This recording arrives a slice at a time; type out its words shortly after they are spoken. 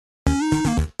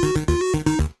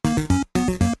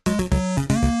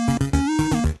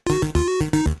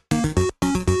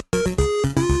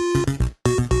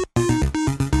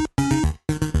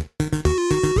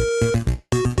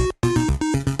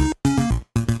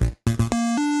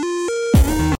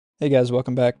Hey guys,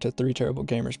 welcome back to Three Terrible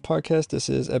Gamers podcast. This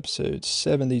is episode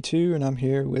 72, and I'm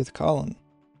here with Colin.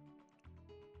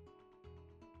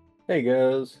 Hey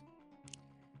guys.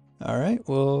 All right,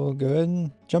 we'll go ahead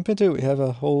and jump into it. We have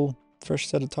a whole fresh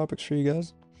set of topics for you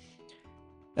guys.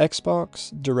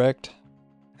 Xbox Direct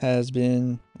has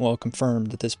been,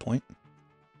 confirmed at this point.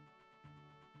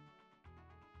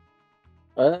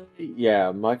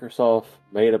 Yeah, Microsoft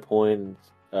made a point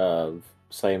of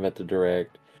saying at the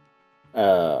Direct,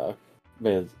 uh,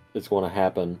 it's going to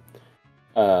happen.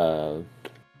 Uh,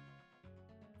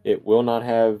 it will not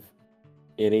have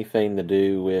anything to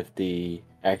do with the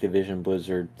Activision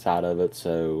Blizzard side of it,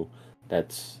 so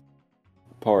that's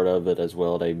part of it as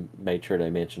well. They made sure they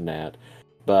mentioned that,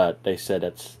 but they said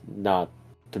that's not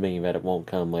to mean that it won't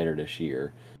come later this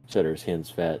year. So there's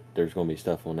hints that there's going to be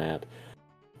stuff on that,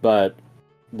 but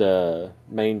the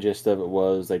main gist of it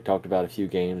was they talked about a few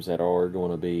games that are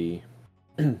going to be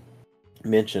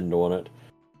mentioned on it,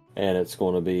 and it's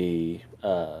going to be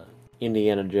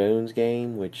Indiana Jones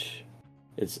game, which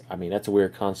that's a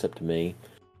weird concept to me.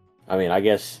 I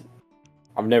guess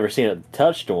I've never seen it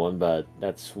touched on, but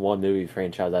that's one movie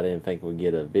franchise I didn't think would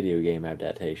get a video game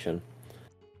adaptation.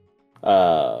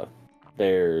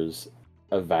 There's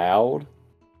Avowed,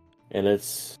 and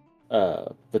it's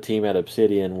the team at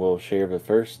Obsidian will share the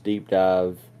first deep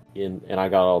dive and I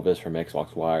got all this from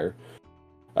Xbox Wire.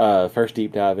 First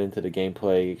deep dive into the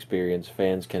gameplay experience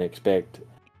fans can expect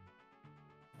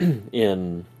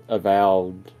in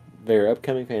Avowed, their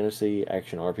upcoming fantasy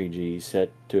action RPG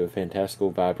set to a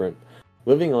fantastical, vibrant,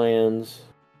 living lands.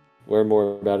 Learn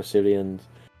more about Obsidian's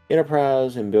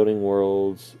enterprise and building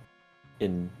worlds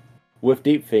in with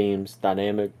deep themes,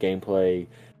 dynamic gameplay,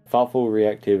 thoughtful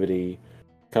reactivity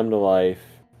come to life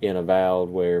in Avowed,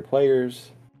 where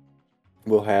players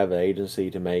will have an agency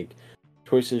to make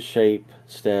choices shape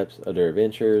steps of their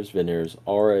adventures. Then there's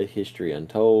Aura History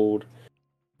Untold,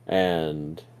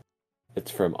 and it's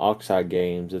from Oxide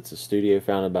Games. It's a studio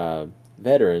founded by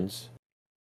veterans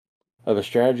of a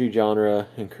strategy genre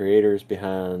and creators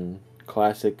behind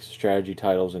classic strategy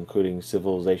titles, including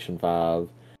Civilization V,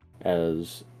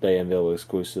 as they unveil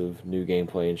exclusive new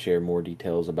gameplay and share more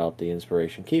details about the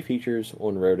inspiration key features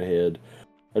on the road ahead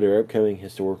of their upcoming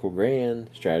historical grand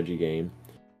strategy game.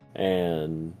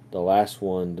 And the last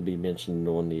one to be mentioned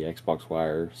on the Xbox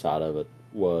Wire side of it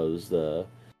was the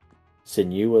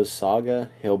Senua's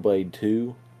Saga Hellblade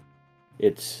 2.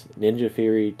 It's Ninja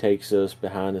Theory takes us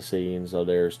behind the scenes of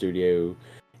their studio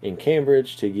in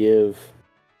Cambridge to give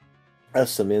us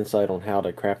some insight on how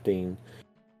the crafting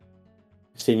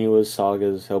Senua's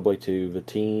Saga's Hellblade 2. The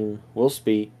team will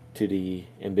speak to the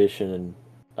ambition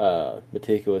and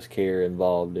meticulous care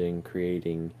involved in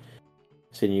creating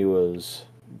Senua's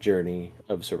journey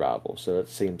of survival. So it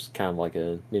seems kind of like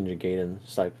a Ninja Gaiden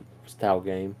type style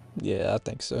game. Yeah, I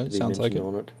think so. It To be sounds like it.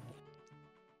 mentioned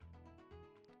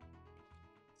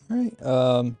on it. All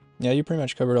right. Yeah, you pretty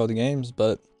much covered all the games,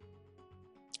 but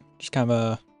just kind of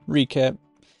a recap.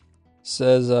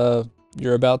 Says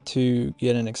you're about to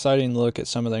get an exciting look at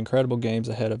some of the incredible games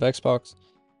ahead of Xbox.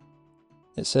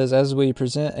 It says, as we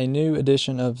present a new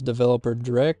edition of Developer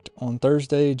Direct on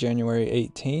Thursday, January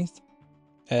 18th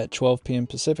at 12 p.m.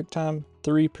 Pacific Time,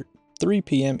 3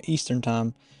 p.m. Eastern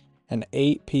Time, and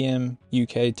 8 p.m.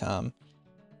 UK Time,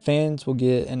 fans will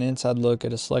get an inside look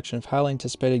at a selection of highly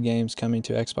anticipated games coming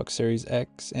to Xbox Series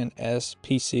X and S,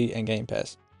 PC, and Game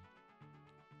Pass.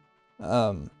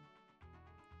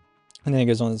 And then it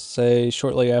goes on to say,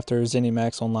 shortly after,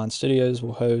 ZeniMax Online Studios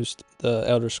will host the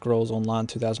Elder Scrolls Online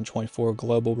 2024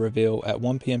 global reveal at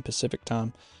 1 p.m. Pacific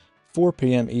Time, 4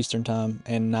 p.m. Eastern Time,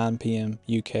 and 9 p.m.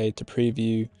 UK to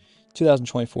preview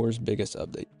 2024's biggest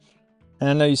update. And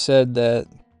I know you said that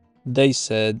they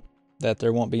said that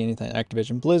there won't be anything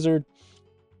Activision Blizzard.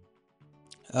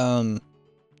 There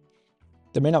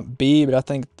may not be, but I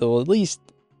think they'll at least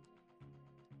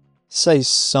say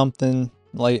something.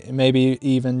 Like maybe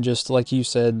even just like you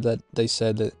said that they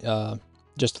said that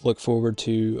just to look forward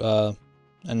to an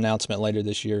announcement later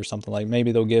this year or something. Like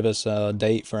maybe they'll give us a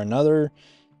date for another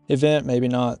event, maybe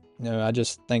not. I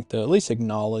just think they'll at least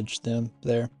acknowledge them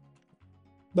there,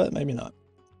 but maybe not.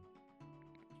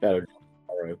 Shadow Drop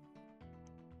Spyro.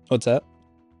 What's that?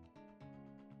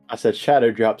 I said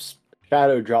Shadow Drop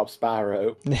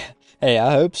Spyro. Hey,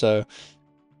 I hope so.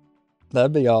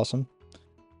 That'd be awesome.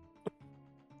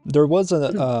 There was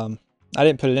a I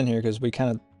didn't put it in here because we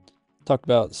kind of talked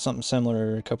about something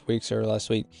similar a couple weeks or last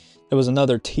week. There was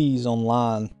another tease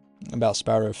online about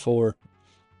Spyro 4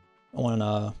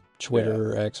 on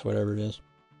Twitter or X, whatever it is.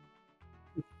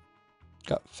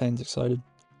 Got fans excited.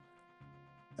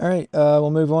 All right, we'll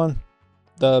move on.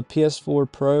 The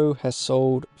PS4 Pro has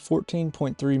sold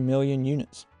 14.3 million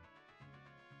units.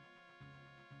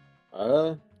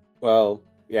 Well,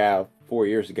 yeah, 4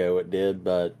 years ago it did,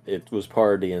 but it was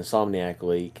part of the Insomniac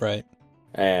leak. Right.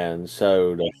 And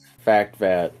so the fact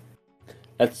that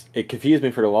it confused me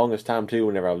for the longest time too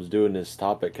whenever I was doing this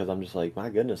topic, because I'm just like,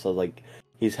 my goodness, I was like,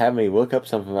 he's having me look up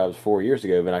something that was 4 years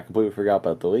ago, but I completely forgot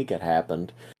about the leak that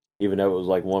happened, even though it was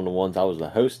like one of the ones I was the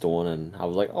host on, and I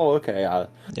was like, oh, okay, I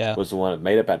Yeah. was the one that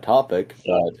made up that topic,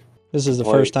 but This is the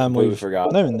first time completely we've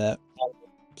forgot. known that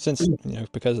since,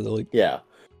 because of the leak. Yeah.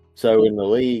 So in the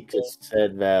leak, it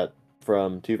said that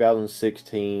from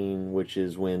 2016, which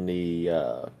is when the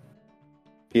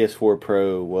PS4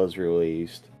 Pro was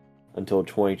released, until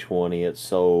 2020, it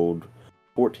sold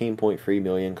 14.3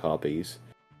 million copies,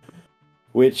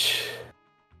 which,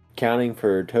 counting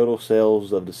for total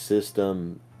sales of the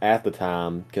system at the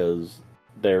time, because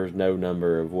there's no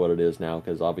number of what it is now,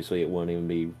 because obviously it wouldn't even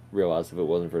be realized if it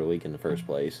wasn't for the leak in the first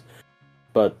place.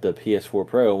 But the PS4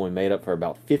 Pro only made up for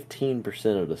about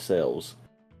 15% of the sales.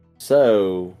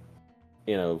 So,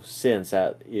 since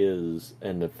that is,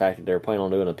 and the fact that they're planning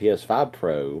on doing a PS5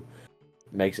 Pro,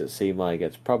 makes it seem like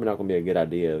it's probably not going to be a good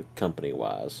idea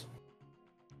company-wise.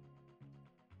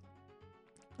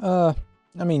 I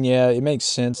mean, yeah, it makes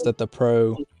sense that the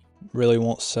Pro really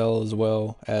won't sell as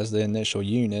well as the initial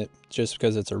unit just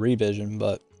because it's a revision,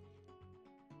 but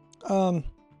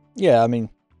yeah, I mean,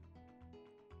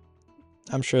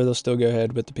 I'm sure they'll still go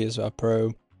ahead with the PS5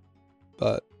 Pro,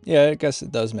 but yeah, I guess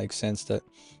it does make sense that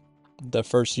the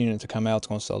first unit to come out is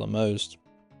going to sell the most,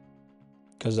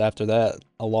 because after that,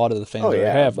 a lot of the fans already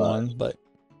have one, but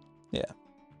yeah.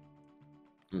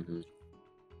 Mm-hmm.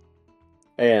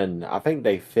 And I think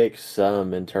they fixed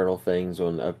some internal things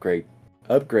on upgrade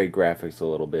graphics a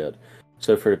little bit.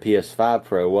 So for the PS5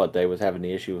 Pro, what they was having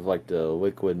the issue with like the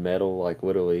liquid metal, like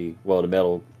literally, well, the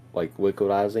metal like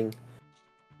liquidizing.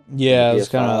 Yeah, it was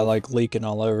kind of like leaking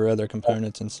all over other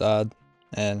components inside,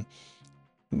 and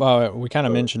well, we kind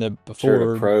of mentioned it before.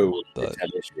 Sure, the Pro but had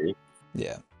issue.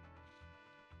 Yeah.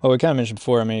 Well, we kind of mentioned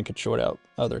before. I mean, it could short out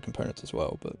other components as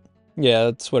well, but yeah,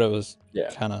 that's what it was. Yeah.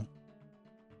 Kind of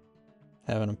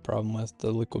having a problem with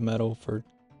the liquid metal for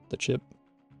the chip.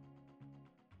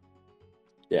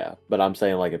 Yeah, but I'm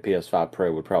saying like a PS5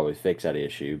 Pro would probably fix that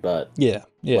issue. But yeah,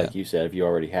 like you said, if you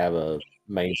already have a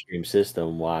mainstream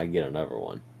system, why get another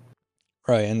one?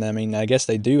 Right, and I mean, I guess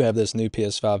they do have this new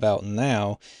PS5 out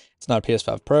now. It's not a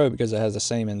PS5 Pro because it has the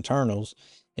same internals.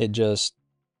 It just,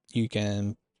 you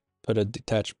can put a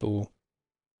detachable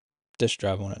disk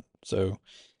drive on it. So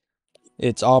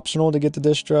it's optional to get the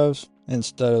disk drives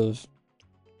instead of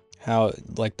how,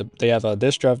 like, they have a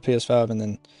disk drive PS5 and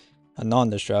then a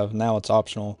non-disk drive. Now it's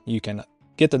optional. You can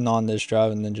get the non-disk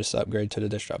drive and then just upgrade to the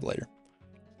disk drive later.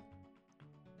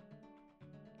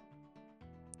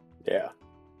 Yeah.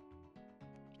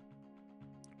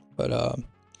 But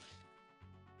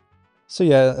so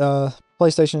yeah,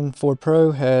 PlayStation 4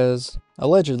 Pro has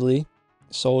allegedly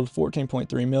sold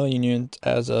 14.3 million units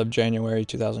as of January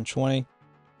 2020.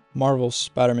 Marvel's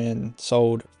Spider-Man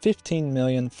sold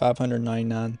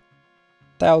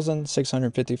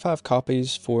 15,599,655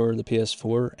 copies for the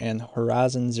PS4, and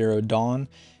Horizon Zero Dawn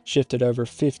shifted over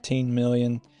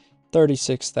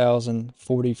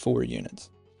 15,036,044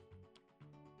 units.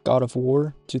 God of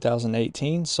War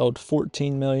 2018 sold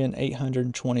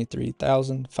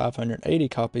 14,823,580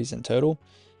 copies in total.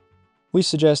 We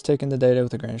suggest taking the data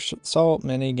with a grain of salt.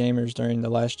 Many gamers during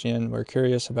the last gen were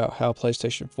curious about how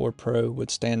PlayStation 4 Pro would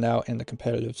stand out in the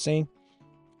competitive scene.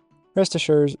 Rest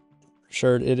assured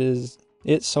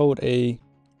it sold a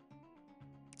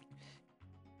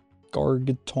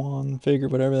Gargantuan figure,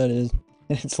 whatever that is.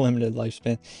 It's limited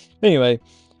lifespan. But anyway,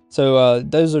 so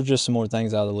those are just some more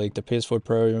things out of the leak. The PS4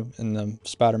 Pro and the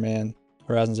Spider-Man,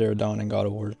 Horizon Zero Dawn, and God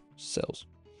of War sales.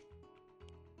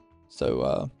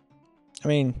 So, I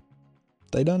mean,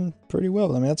 they done pretty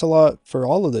well. I mean, that's a lot for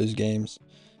all of those games.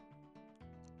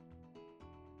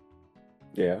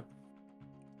 Yeah.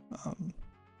 All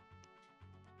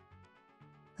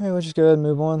right, let's just go ahead and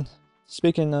move on.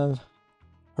 Speaking of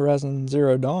Horizon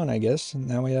Zero Dawn, I guess,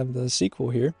 now we have the sequel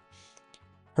here.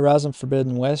 Horizon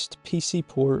Forbidden West PC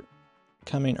port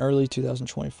coming early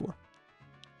 2024.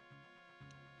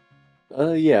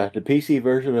 Yeah, the PC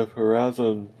version of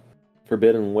Horizon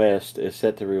Forbidden West is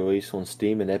set to release on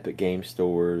Steam and Epic Game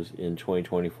Stores in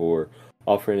 2024,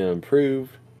 offering an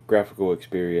improved graphical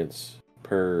experience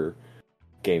per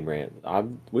Game Rant.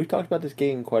 We've talked about this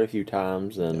game quite a few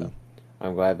times, and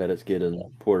I'm glad that it's getting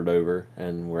ported over,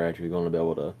 and we're actually going to be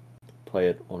able to play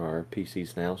it on our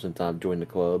PCs now since I've joined the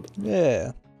club.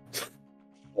 Yeah.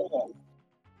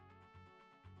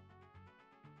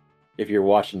 if you're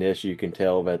watching this, you can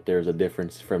tell that there's a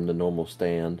difference from the normal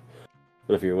stand.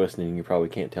 But if you're listening, you probably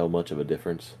can't tell much of a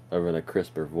difference other than a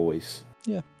crisper voice.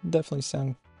 Yeah, definitely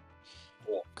sound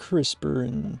crisper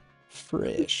and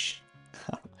fresh.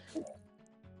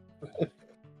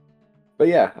 But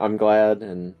yeah, I'm glad,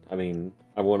 and I mean,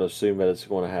 I want to assume that it's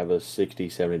going to have a $60,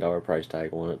 $70 price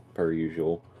tag on it, per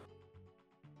usual.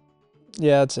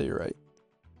 Yeah, I'd say you're right.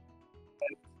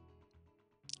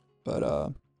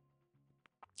 But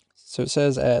so it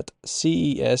says at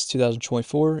CES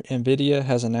 2024, NVIDIA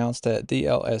has announced that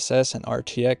DLSS and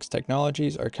RTX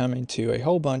technologies are coming to a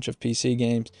whole bunch of PC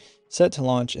games set to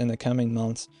launch in the coming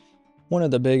months. One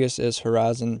of the biggest is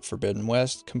Horizon Forbidden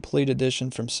West Complete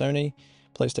Edition from Sony,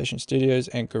 PlayStation Studios,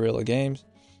 and Guerrilla Games.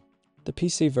 The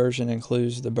PC version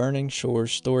includes the Burning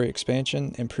Shores story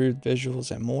expansion, improved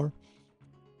visuals, and more.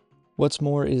 What's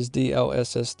more is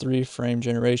DLSS 3 frame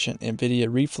generation, NVIDIA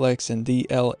Reflex, and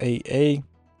DLAA.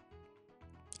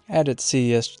 At its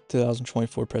CES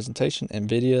 2024 presentation,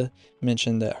 NVIDIA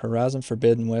mentioned that Horizon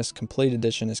Forbidden West Complete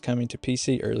Edition is coming to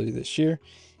PC early this year,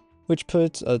 which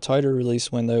puts a tighter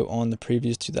release window on the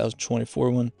previous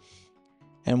 2024 one.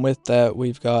 And with that,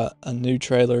 we've got a new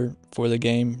trailer for the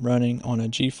game running on a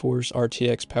GeForce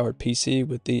RTX powered PC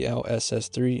with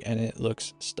DLSS 3, and it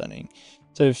looks stunning.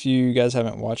 So if you guys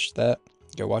haven't watched that,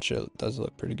 go watch it. It does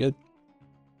look pretty good.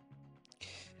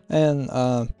 And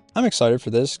I'm excited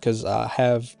for this because I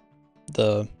have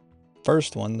the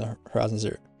first one, the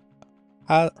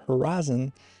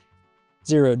Horizon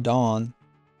Zero Dawn,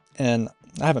 and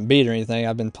I haven't beat or anything.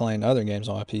 I've been playing other games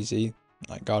on my PC,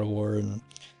 like God of War and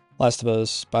Last of Us,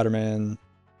 Spider-Man,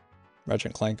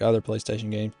 Ratchet & Clank, other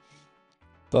PlayStation games.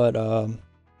 But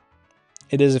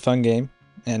it is a fun game,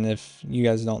 and if you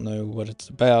guys don't know what it's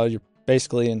about, you're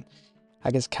basically in,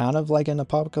 I guess, kind of like an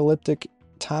apocalyptic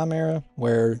time era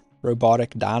where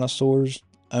robotic dinosaurs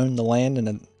own the land,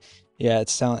 and yeah,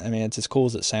 it's as cool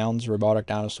as it sounds, robotic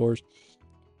dinosaurs,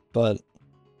 but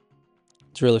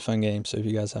it's a really fun game. So if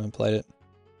you guys haven't played it,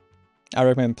 I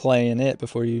recommend playing it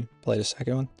before you play the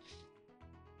second one.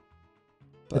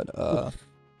 But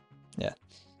yeah.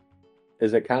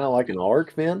 Is it kind of like an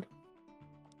ARC, then?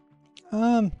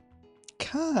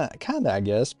 Kinda, I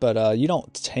guess, but you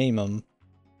don't tame them.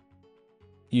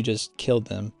 You just killed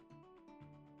them.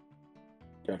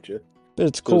 Gotcha. But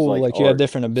it's So it's cool, like you have ARC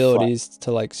different abilities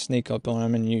to sneak up on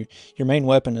them, and your main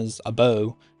weapon is a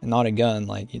bow and not a gun,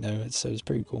 so it's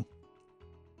pretty cool.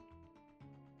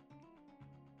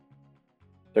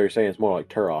 So you're saying it's more like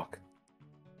Turok?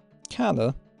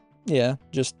 Kinda, yeah,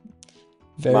 just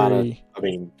Minus, very I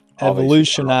mean, obviously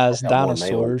evolutionized Turok got more melee.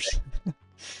 dinosaurs.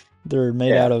 They're made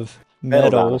Yeah, out of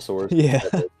metal metal. dinosaurs. Yeah,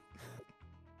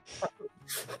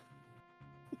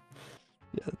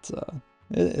 yeah,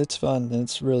 it's fun and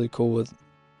it's really cool with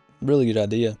really good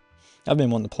idea. I've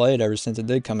been wanting to play it ever since it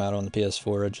did come out on the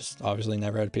PS4. I just obviously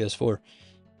never had a PS4,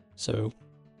 so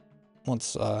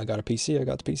once I got a PC, I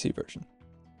got the PC version.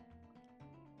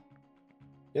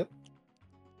 Yep.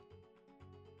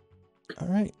 All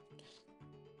right.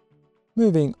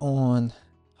 Moving on.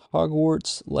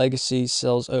 Hogwarts Legacy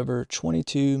sells over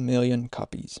 22 million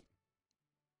copies.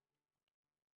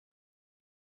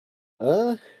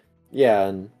 Yeah,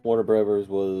 and Warner Brothers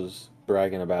was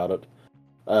bragging about it.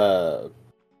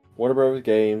 Warner Brothers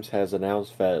Games has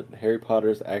announced that Harry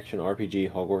Potter's action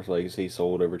RPG Hogwarts Legacy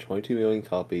sold over 22 million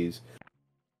copies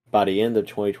by the end of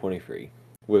 2023,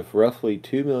 with roughly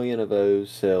 2 million of those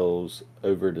sales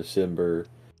over December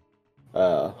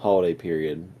holiday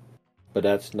period. But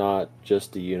that's not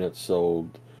just the units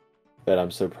sold that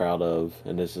I'm so proud of,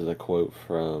 and this is a quote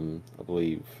from, I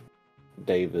believe,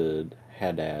 David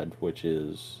Haddad, which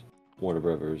is Warner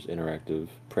Brothers Interactive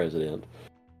president.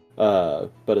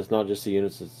 But it's not just the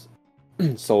units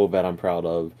that's sold that I'm proud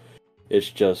of. It's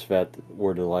just that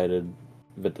we're delighted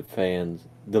that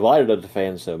delighted of the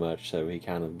fans so much. So he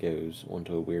kind of goes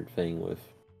onto a weird thing with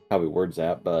how he words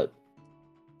that, but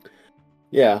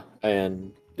yeah,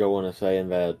 and go on to saying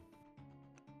that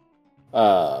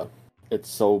it's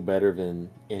sold better than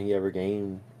any other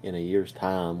game in a year's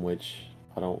time, which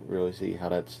I don't really see how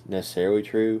that's necessarily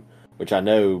true. Which I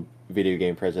know video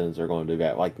game presidents are going to do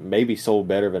that. Like, maybe sold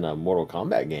better than a Mortal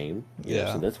Kombat game.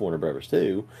 Yeah. So that's Warner Brothers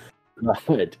too.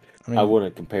 But I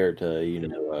wouldn't compare it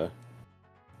to,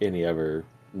 any other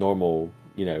normal,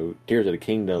 Tears of the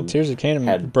Kingdom. Tears of the Kingdom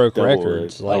had broke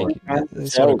records. They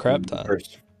sold a crap ton.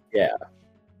 Yeah.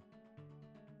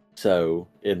 So,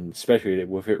 and especially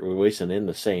with it releasing in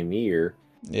the same year,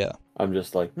 yeah, I'm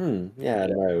just like, yeah,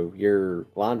 no, you're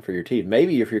lying for your teeth.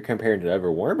 Maybe if you're comparing to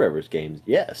other Warner Brothers games,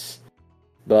 yes.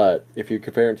 But if you're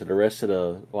comparing to the rest of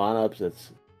the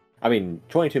lineups, I mean,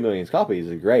 22 million copies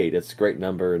is great. It's a great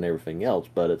number and everything else,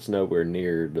 but it's nowhere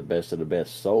near the best of the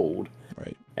best sold.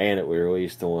 Right. And it was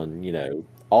released on,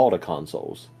 all the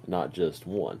consoles, not just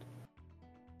one.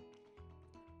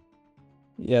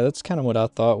 Yeah, that's kind of what I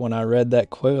thought when I read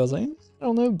that quote. I was like, I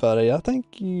don't know, buddy. I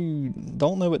think you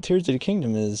don't know what Tears of the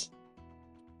Kingdom is.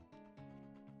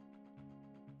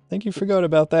 I think you forgot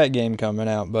about that game coming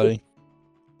out, buddy.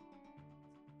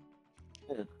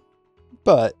 Yeah.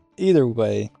 But either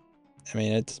way, I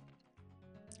mean, it's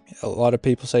a lot of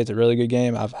people say it's a really good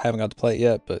game. I haven't got to play it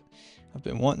yet, but I've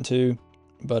been wanting to.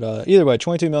 But either way,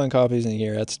 22 million copies in a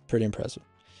year, that's pretty impressive.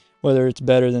 Whether it's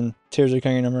better than Tears of the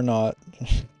Kingdom or not.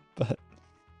 But,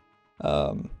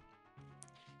 so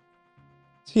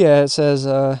yeah, it says,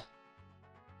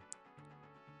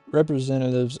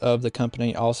 representatives of the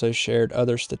company also shared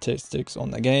other statistics on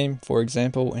the game. For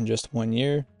example, in just 1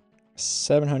 year,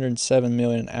 707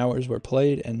 million hours were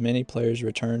played, and many players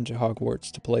returned to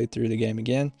Hogwarts to play through the game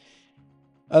again.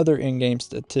 Other in-game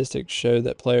statistics show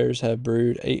that players have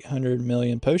brewed 800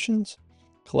 million potions,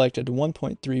 collected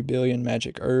 1.3 billion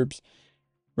magic herbs,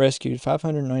 rescued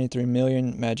 593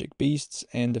 million magic beasts,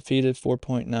 and defeated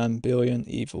 4.9 billion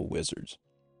evil wizards.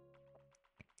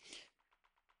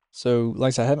 So, like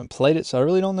I said, I haven't played it, so I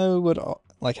really don't know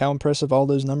how impressive all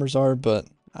those numbers are, but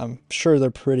I'm sure they're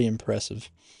pretty impressive.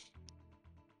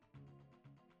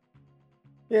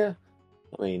 Yeah.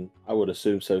 I mean, I would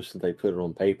assume so since they put it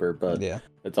on paper, but Yeah.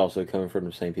 it's also coming from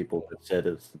the same people that said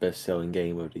it's the best-selling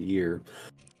game of the year.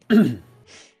 It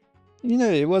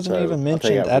wasn't So, even I'll take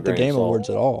it mentioned out with a at the grain of Game salt. Awards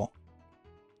at all,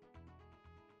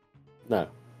 No,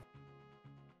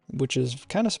 which is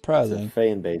kind of it's a surprising.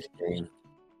 fan-based game.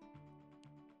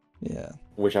 Yeah,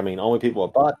 Which, I mean, only people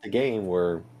that bought the game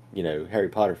were, Harry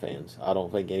Potter fans. I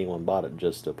don't think anyone bought it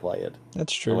just to play it,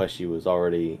 that's true. unless you was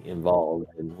already involved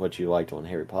in what you liked on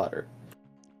Harry Potter.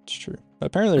 It's true. But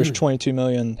apparently there's 22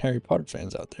 million Harry Potter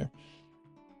fans out there,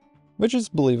 which is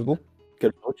believable.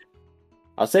 Good point.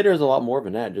 I'd say there's a lot more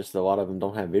than that, just a lot of them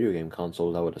don't have video game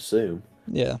consoles, I would assume.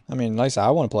 Yeah, I mean, like I said,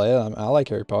 I want to play it. I like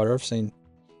Harry Potter. I've seen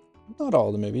not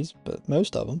all the movies, but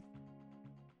most of them.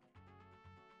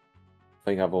 I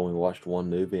think I've only watched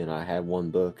one movie and I had one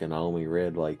book and I only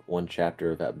read like one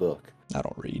chapter of that book. I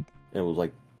don't read. And it was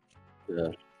like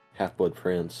the Half-Blood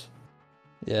Prince.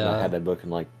 And I Yeah, had that book in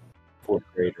like 4th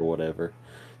grade or whatever.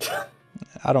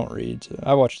 I don't read. So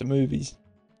I watch the movies.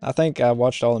 I think I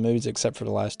watched all the movies except for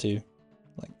the last two.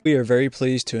 We are very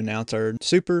pleased to announce our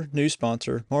super new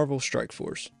sponsor, Marvel Strike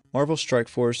Force. Marvel Strike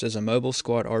Force is a mobile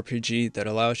squad RPG that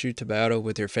allows you to battle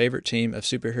with your favorite team of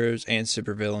superheroes and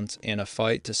supervillains in a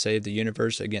fight to save the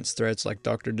universe against threats like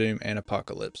Doctor Doom and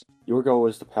Apocalypse. Your goal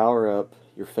is to power up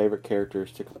your favorite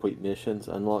characters to complete missions,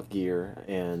 unlock gear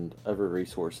and other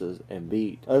resources, and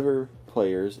beat other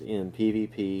players in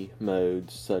PvP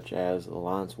modes such as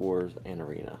Alliance Wars and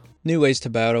Arena. New ways to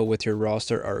battle with your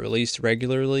roster are released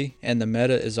regularly, and the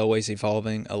meta is always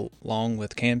evolving along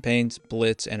with campaigns,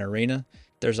 Blitz, and Arena.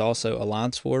 There's also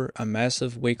Alliance War, a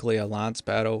massive weekly Alliance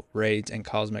battle, raids, and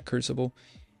Cosmic Crucible,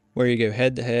 where you go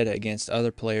head-to-head against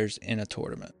other players in a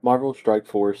tournament. Marvel Strike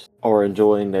Force are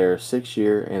enjoying their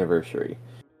 6-year anniversary.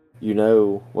 You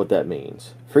know what that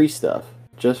means. Free stuff,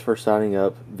 just for signing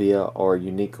up via our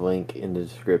unique link in the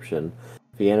description.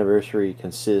 The anniversary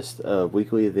consists of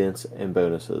weekly events and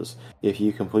bonuses. If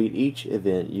you complete each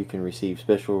event, you can receive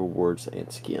special rewards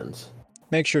and skins.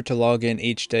 Make sure to log in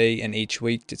each day and each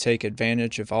week to take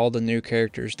advantage of all the new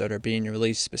characters that are being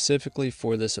released specifically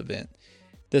for this event.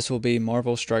 This will be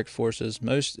Marvel Strike Force's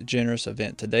most generous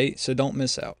event to date, so don't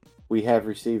miss out. We have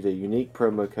received a unique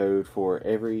promo code for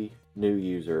every new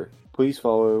user. Please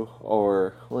follow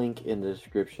our link in the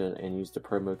description and use the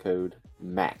promo code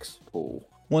MAXPOOL.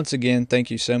 Once again,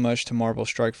 thank you so much to Marvel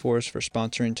Strike Force for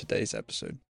sponsoring today's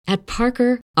episode. At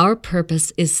Parker, our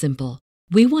purpose is simple.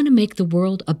 We want to make the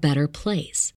world a better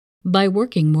place by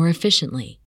working more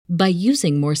efficiently, by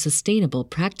using more sustainable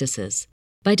practices,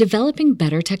 by developing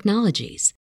better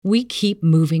technologies. We keep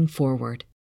moving forward.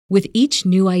 With each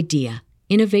new idea,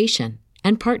 innovation,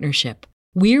 and partnership,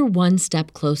 we're one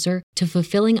step closer to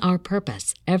fulfilling our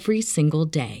purpose every single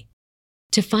day.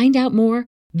 To find out more,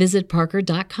 visit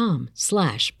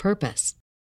parker.com/purpose.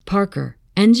 Parker,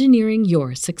 engineering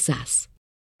your success.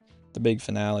 The big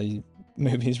finale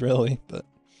movies, really, but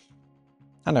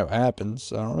I know it happens,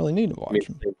 so I don't really need to watch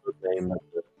them. Name of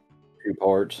the 2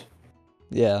 parts.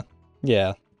 Yeah.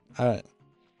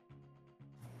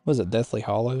 Was it Deathly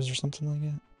Hollows or something like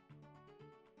that?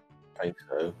 I think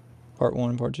so. Part 1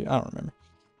 and Part 2? I don't remember.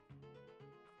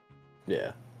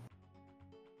 Yeah.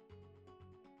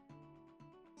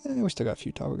 We still got a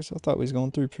few topics. I thought we was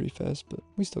going through pretty fast, but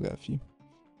we still got a few.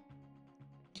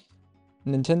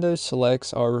 Nintendo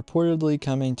Selects are reportedly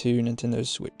coming to Nintendo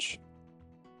Switch.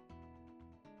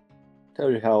 Tell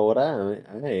you how old I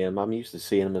am. I'm used to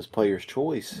seeing them as player's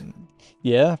choice.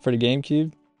 Yeah, for the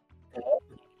GameCube.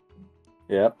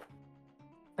 Yep.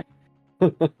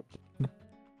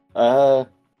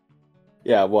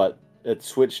 Yeah, what? It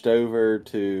switched over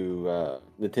to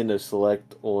Nintendo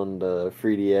Select on the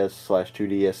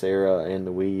 3DS/2DS era and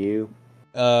the Wii U.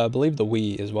 I believe the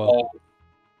Wii as well.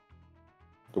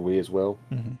 The Wii as well?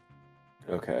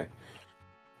 Mm-hmm. Okay.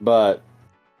 But,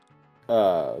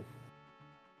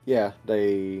 yeah,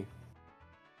 they...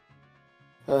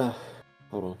 hold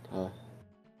on.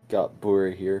 Got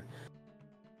blurry here.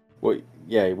 What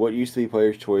used to be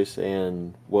Player's Choice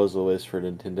and was the list for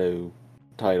Nintendo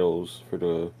titles for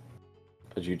the,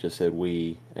 as you just said,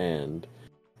 Wii and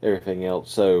everything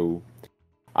else. So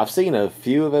I've seen a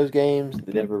few of those games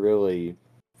that never really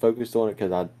focused on it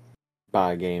because I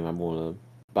buy a game, I'm going to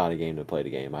buy the game to play the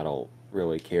game. I don't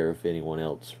really care if anyone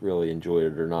else really enjoyed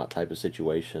it or not type of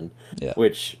situation. Yeah.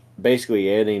 Which basically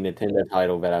any Nintendo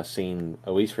title that I've seen,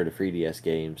 at least for the 3DS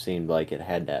game, seemed like it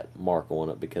had that mark on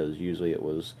it because usually it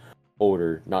was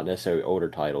older, not necessarily older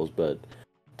titles, but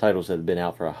titles that had been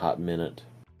out for a hot minute.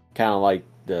 Kind of like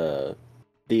the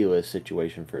D-list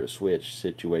situation for the Switch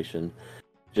situation.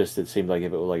 Just it seemed like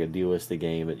if it was like a D-listed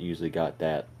game, it usually got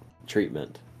that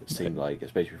treatment. It seemed like,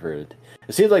 especially for it.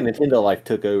 It seems like Nintendo like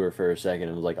took over for a second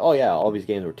and was like, "Oh yeah, all these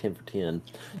games were 10 for 10,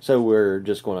 so we're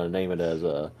just going to name it as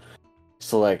a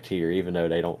Select here," even though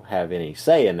they don't have any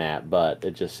say in that. But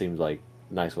it just seems like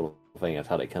a nice little thing. That's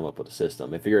how they come up with the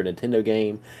system. If you're a Nintendo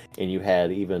game and you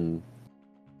had even,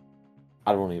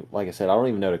 I don't even, like I said, I don't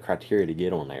even know the criteria to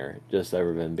get on there. Just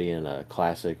ever been being a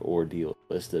classic or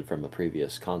delisted from a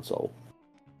previous console.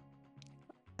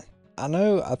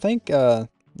 I think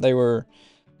they were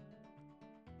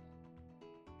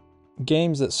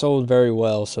games that sold very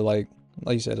well. So like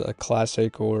you said, a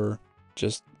classic or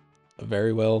just a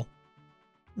very well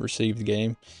received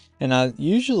game. And I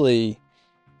think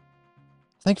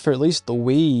for at least the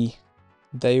Wii,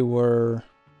 they were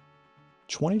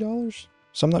 $20.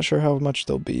 So I'm not sure how much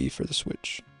they'll be for the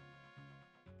Switch.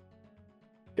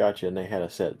 Gotcha, and they had a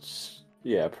set,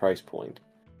 price point.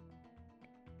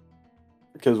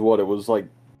 Because what, it was like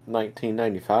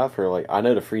 $19.95 for like, I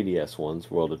know the 3DS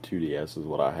ones, well the 2DS is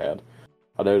what I had.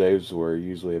 I know those were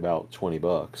usually about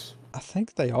 $20. I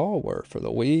think they all were for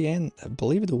the Wii and I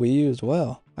believe the Wii U as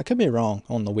well. I could be wrong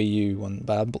on the Wii U one,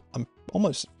 but I'm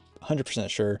almost 100%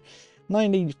 sure.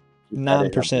 99%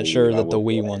 sure that the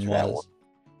Wii one was.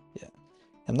 Yeah.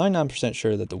 I'm 99%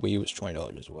 sure that the Wii was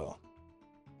 $20 as well.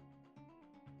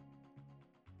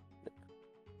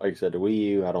 Like I said, the Wii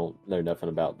U I don't know nothing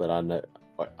about, but I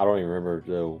don't even remember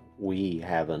the Wii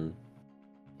having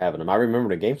them. I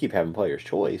remember the GameCube having Player's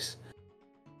Choice,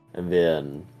 and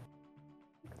then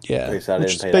yeah,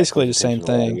 which is basically the same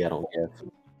thing. I don't guess.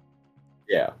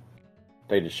 Yeah,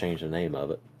 they just changed the name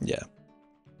of it. Yeah.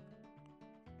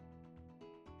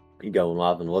 You going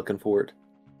live and looking for it?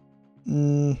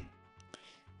 No.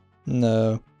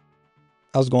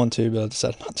 I was going to, but I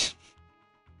decided not to.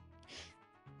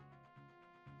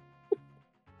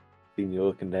 Seen you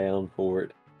looking down for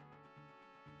it.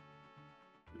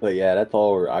 But yeah, that's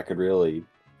all I could really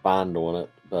find on it.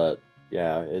 But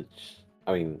yeah,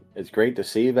 it's great to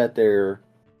see that they're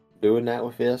doing that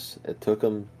with this. It took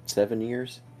them 7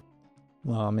 years.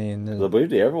 Well, I mean, I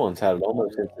believe everyone's had it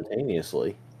almost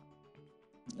instantaneously.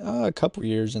 A couple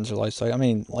years into life cycle. I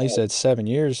mean, like I said, 7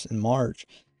 years in March,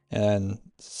 and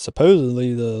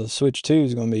supposedly the Switch 2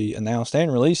 is going to be announced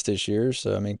and released this year.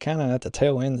 So I mean, kind of at the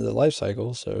tail end of the life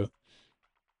cycle. So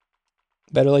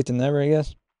better late than never, I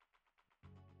guess.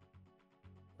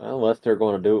 Unless they're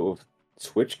going to do it with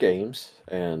Switch games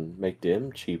and make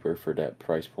them cheaper for that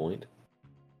price point.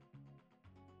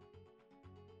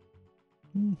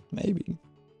 Maybe.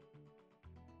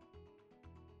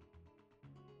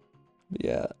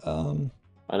 Yeah.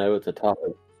 I know it's a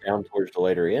topic down towards the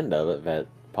later end of it that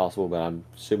possible, but I'm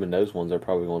assuming those ones are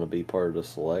probably going to be part of the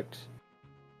Select.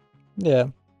 Yeah,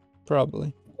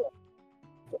 probably.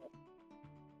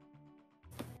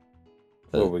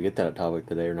 Well, we get that topic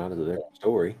today or not is a different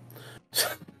story.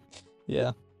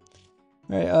 Yeah.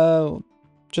 All right.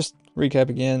 Just recap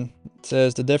again. It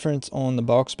says the difference on the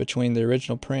box between the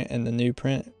original print and the new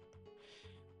print.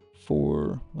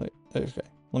 Okay,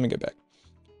 let me go back.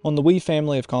 On the Wii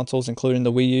family of consoles, including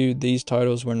the Wii U, these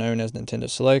titles were known as Nintendo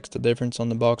Selects. The difference on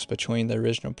the box between the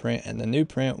original print and the new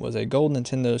print was a gold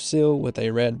Nintendo seal with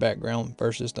a red background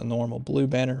versus the normal blue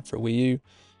banner for Wii U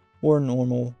or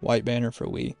normal white banner for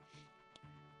Wii.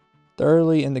 The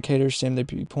early indicators seem to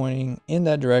be pointing in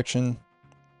that direction.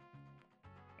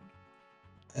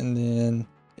 And then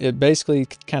it basically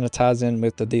kind of ties in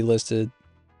with the delisted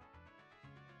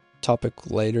topic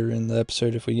later in the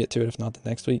episode if we get to it, if not the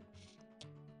next week.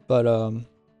 But so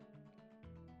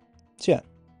yeah,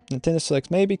 Nintendo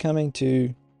Selects may be coming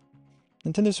to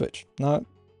Nintendo Switch. Not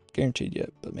guaranteed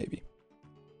yet, but maybe.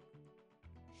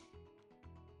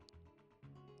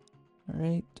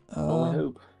 Alright. Only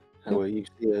hope. That Yep. way you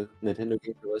see a Nintendo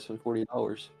game for less than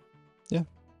 $40. Yeah.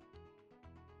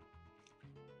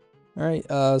 Alright,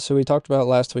 so we talked about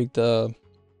last week the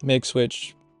MIG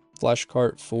switch flash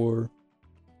cart for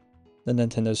the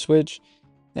Nintendo Switch,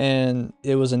 and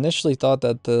it was initially thought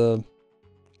that the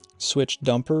switch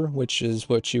dumper, which is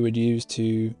what you would use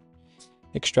to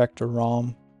extract a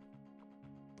ROM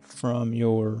from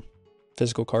your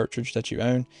physical cartridge that you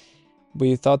own,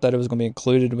 we thought that it was going to be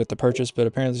included with the purchase, but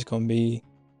apparently it's going to be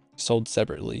sold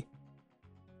separately.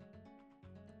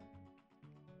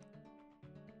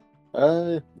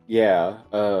 Yeah.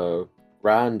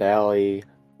 Ryan Daly,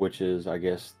 which is, I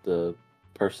guess, the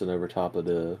person over top of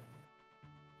the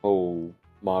whole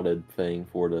modded thing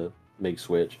for the MIG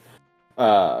switch,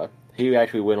 he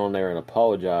actually went on there and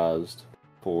apologized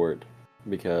for it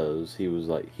because he was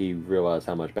like, he realized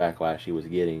how much backlash he was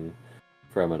getting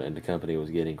from it and the company was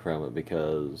getting from it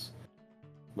because,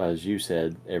 as you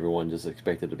said, everyone just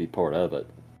expected to be part of it.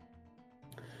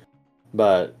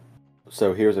 But,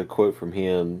 so here's a quote from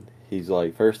him. He's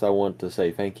like, "First, I want to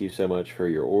say thank you so much for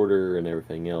your order and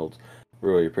everything else.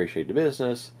 Really appreciate the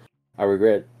business. I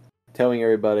regret telling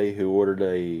everybody who ordered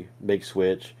a MIG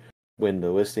switch when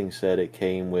the listing said it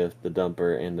came with the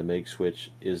dumper and the MIG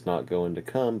switch is not going to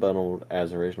come bundled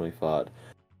as originally thought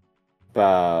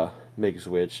by MIG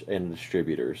switch and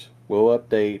distributors. We'll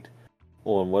update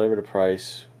on whatever the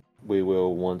price we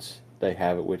will once they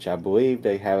have it, which I believe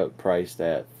they have it priced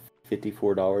at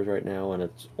 $54 right now, and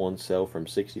it's on sale from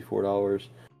 $64.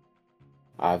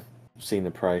 I've seen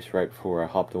the price right before I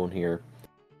hopped on here.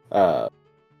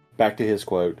 Back to his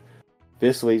quote.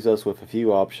 This leaves us with a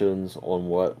few options on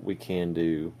what we can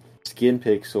do. Skin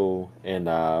Pixel and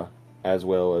I, as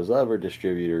well as other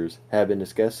distributors, have been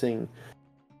discussing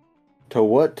to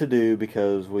what to do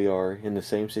because we are in the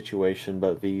same situation,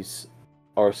 but these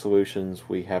are solutions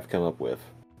we have come up with.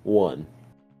 1.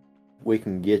 We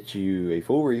can get you a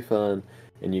full refund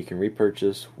and you can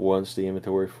repurchase once the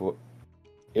inventory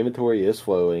is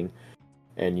flowing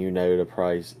and you know the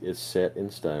price is set in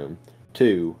stone.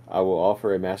 2. I will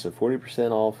offer a massive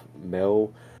 40% off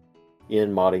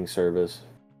mail-in modding service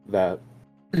that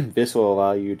this will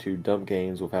allow you to dump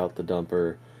games without the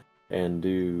dumper and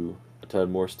do a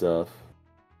ton more stuff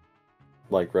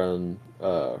like run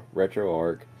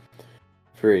RetroArch.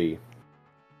 3.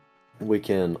 We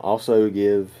can also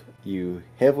give you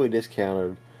a heavy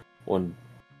discount on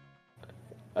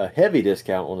the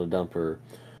dumper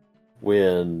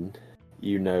when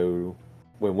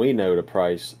we know the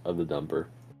price of the dumper.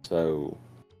 So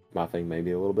my thing may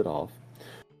be a little bit off.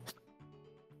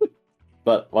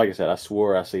 But like I said, I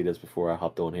swore I see this before I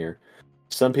hopped on here.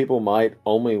 Some people might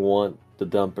only want the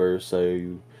dumper, so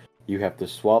you have to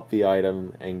swap the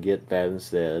item and get that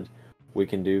instead. We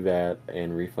can do that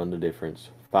and refund the difference.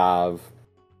 5.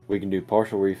 We can do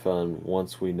partial refund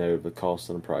once we know the cost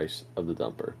and the price of the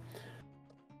dumper.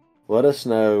 Let us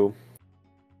know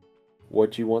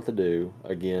what you want to do.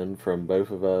 Again, from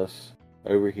both of us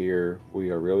over here, we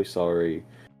are really sorry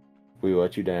we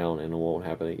let you down and it won't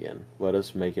happen again. Let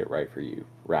us make it right for you.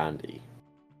 Randy.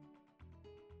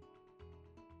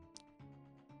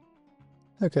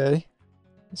 Okay.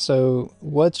 So,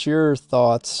 what's your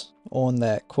thoughts on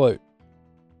that quote?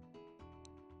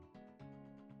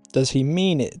 Does he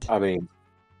mean it? I mean,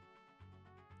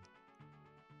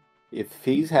 if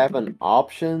he's having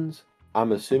options,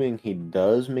 I'm assuming he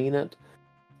does mean it,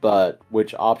 but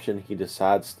which option he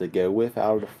decides to go with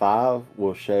out of the 5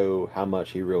 will show how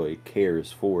much he really cares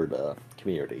for the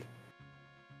community.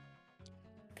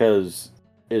 Because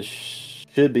it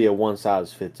should be a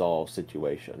one-size-fits-all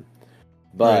situation.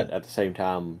 But Right. at the same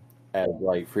time, as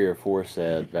like 3 or 4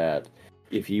 said, that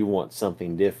if you want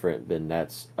something different, then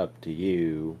that's up to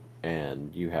you,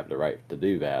 and you have the right to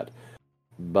do that.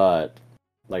 But,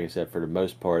 like I said, for the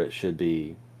most part, it should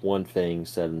be one thing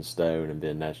set in stone, and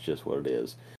then that's just what it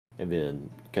is. And then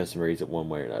customer reads it one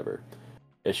way or another.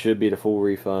 It should be the full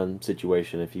refund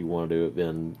situation. If you want to do it,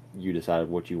 then you decide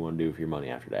what you want to do with your money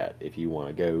after that. If you want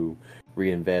to go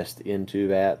reinvest into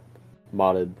that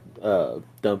modded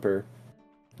dumper,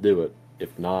 do it.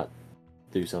 If not,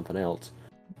 do something else.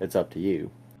 It's up to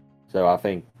you. So I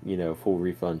think, full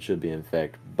refund should be in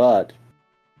effect. But,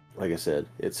 like I said,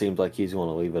 it seems like he's going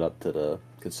to leave it up to the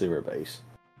consumer base.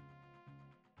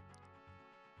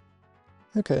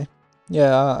 Okay.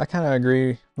 Yeah, I kind of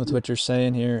agree with what you're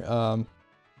saying here.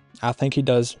 I think he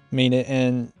does mean it,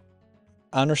 and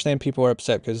I understand people are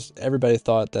upset because everybody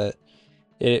thought that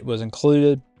it was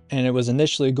included, and it was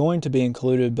initially going to be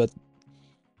included, but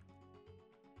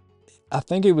I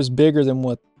think it was bigger than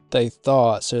what they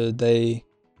thought, so they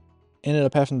ended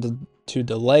up having to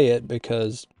delay it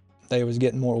because they was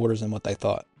getting more orders than what they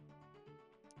thought.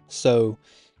 So,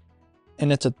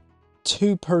 and it's a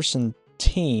 2-person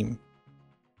team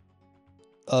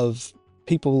of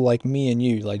people like me and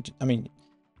you. Like, I mean,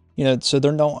 so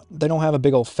they don't have a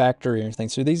big old factory or anything.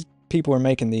 So these people are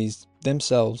making these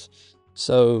themselves.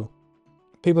 So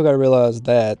people got to realize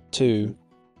that too.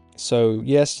 So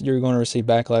yes, you're going to receive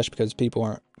backlash because people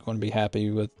aren't going to be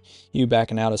happy with you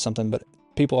backing out of something, but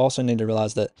people also need to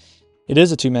realize that it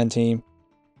is a 2-man team.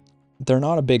 They're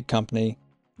not a big company.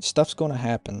 Stuff's going to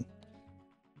happen.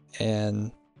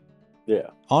 And Yeah.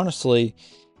 honestly,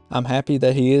 I'm happy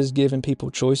that he is giving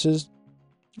people choices,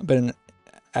 but in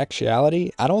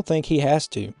actuality, I don't think he has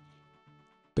to,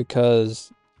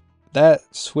 because that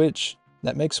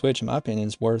MIG switch, in my opinion,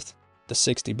 is worth the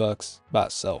 $60 by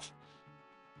itself,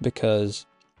 because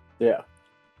Yeah.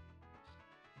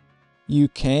 you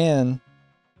can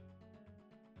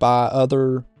buy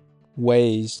other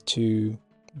ways to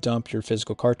dump your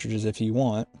physical cartridges if you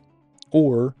want,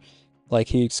 or like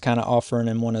he's kind of offering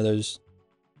in one of those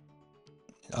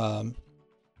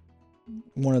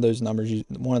numbers,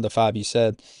 one of the 5 you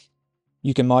said,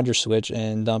 you can mod your switch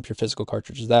and dump your physical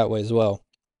cartridges that way as well.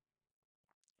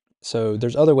 So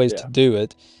there's other ways to do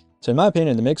it. So in my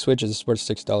opinion, the MIG switch is worth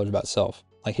 $60 by itself.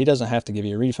 Like, he doesn't have to give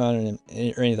you a refund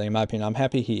or anything, in my opinion. I'm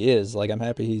happy he is. Like, I'm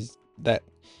happy he's that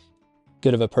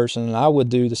good of a person, and I would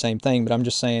do the same thing, but I'm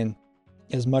just saying,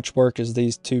 as much work as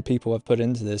these 2 people have put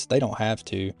into this, they don't have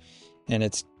to, and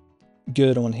it's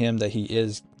good on him that he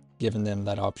is giving them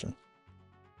that option.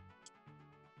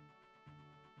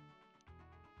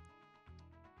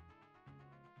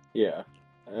 Yeah.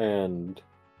 And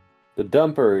the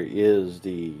dumper is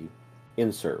the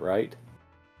insert, right?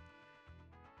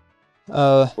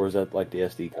 Or is that like the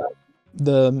SD card?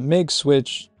 The MIG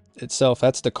switch itself,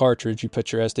 that's the cartridge you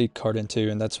put your SD card into,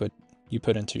 and that's what you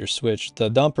put into your switch. The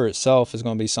dumper itself is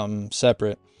going to be something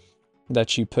separate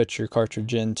that you put your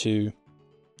cartridge into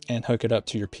and hook it up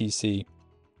to your PC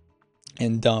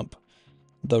and dump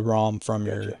the ROM from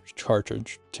your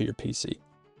cartridge to your PC.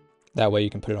 That way you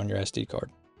can put it on your SD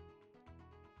card.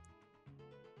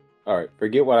 All right,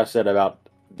 forget what I said about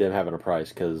them having a price,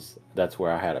 because that's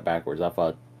where I had it backwards. I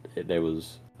thought they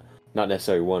was not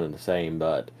necessarily one and the same,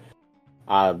 but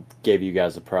I gave you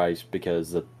guys a price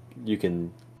because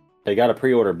they got a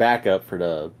pre-order backup for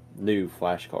the new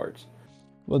flashcards.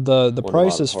 Well, the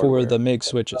price is for the MIG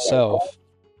switch itself.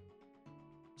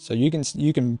 So you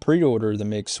can pre-order the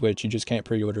MIG switch, you just can't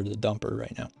pre-order the dumper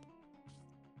right now.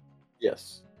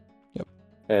 Yes. Yep.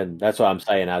 And that's what I'm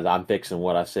saying, as I'm fixing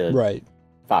what I said right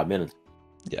 5 minutes.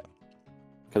 Yeah.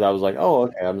 Because I was like, oh,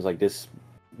 okay. I was like, this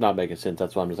not making sense.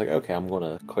 That's why I'm just like, okay, I'm going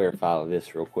to clarify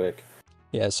this real quick.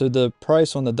 Yeah, so the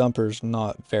price on the dumper is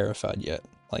not verified yet,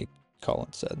 like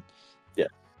Colin said. Yeah.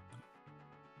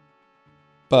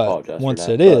 But once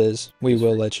it is, we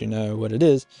will let you know what it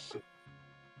is.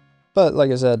 But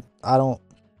like I said, I'm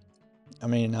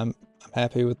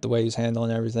happy with the way he's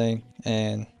handling everything,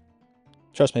 and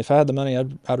trust me, if I had the money,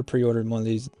 I'd have pre-ordered one of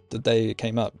these the day it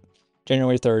came up.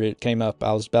 January 3rd, it came up.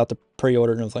 I was about to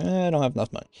pre-order, and I was like, I don't have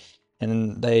enough money.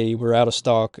 And they were out of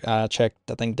stock. I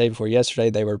checked, I think, the day before yesterday.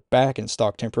 They were back in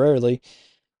stock temporarily.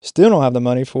 Still don't have the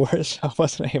money for it, so I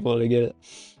wasn't able to get it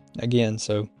again.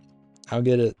 So I'll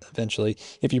get it eventually.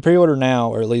 If you pre-order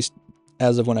now, or at least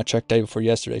as of when I checked day before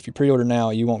yesterday, if you pre-order now,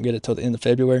 you won't get it till the end of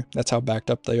February. That's how backed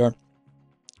up they are,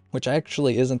 which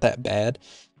actually isn't that bad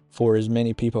for as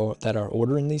many people that are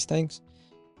ordering these things,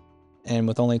 and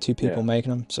with only 2 people making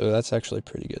them. So that's actually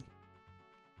pretty good.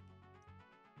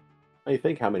 I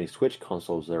think how many Switch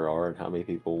consoles there are and how many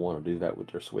people want to do that with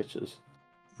their Switches.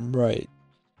 Right.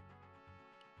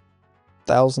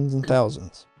 Thousands and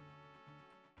thousands.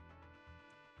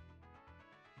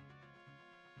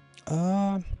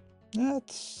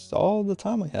 That's all the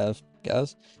time we have,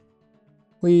 guys.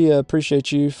 We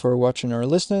appreciate you for watching or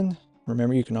listening.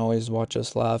 Remember, you can always watch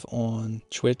us live on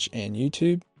Twitch and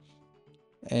YouTube,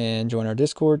 and join our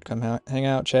Discord. Come hang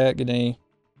out, chat, get any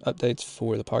updates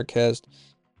for the podcast.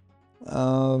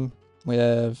 We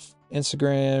have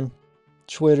Instagram,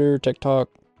 Twitter, TikTok,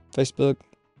 Facebook,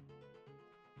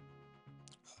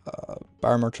 buy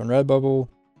our merch on Redbubble.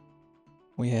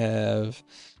 We have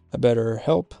a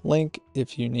BetterHelp link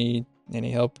if you need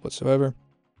any help whatsoever.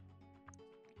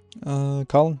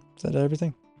 Colin, is that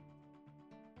everything?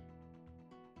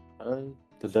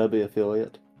 The W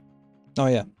affiliate. Oh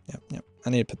yeah, yep. I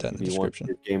need to put that in If the you want description.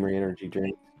 your gamer energy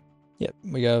drink. Yep,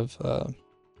 we have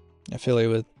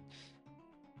affiliate with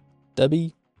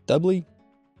Dubby.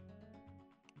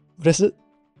 What is it?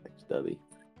 It's Dubby.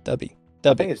 Dubby.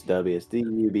 I think it's Dubby. It's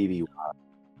DUBBY.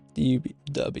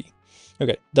 Dubby.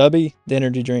 Okay, Dubby, the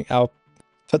energy drink. I'll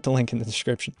put the link in the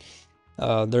description.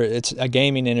 It's a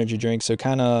gaming energy drink, so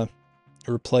kind of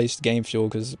replaced Game Fuel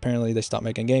because apparently they stopped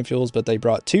making Game Fuels, but they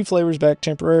brought 2 flavors back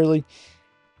temporarily.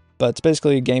 But it's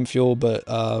basically Game Fuel, but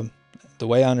the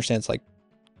way I understand it's like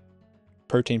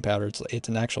protein powder. It's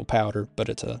an actual powder, but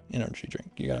it's an energy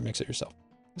drink. You gotta mix it yourself.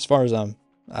 As far as what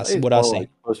I see. Like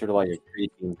closer to like a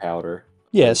creatine powder.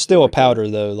 Yeah, it's still a powder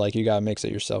though. Like you gotta mix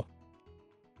it yourself.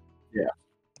 Yeah.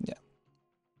 Yeah.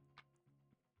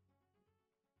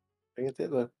 I think that's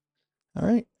it though. All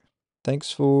right.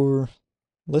 Thanks for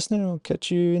listening. I'll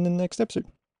catch you in the next episode.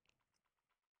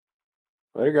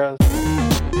 Later,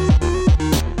 guys.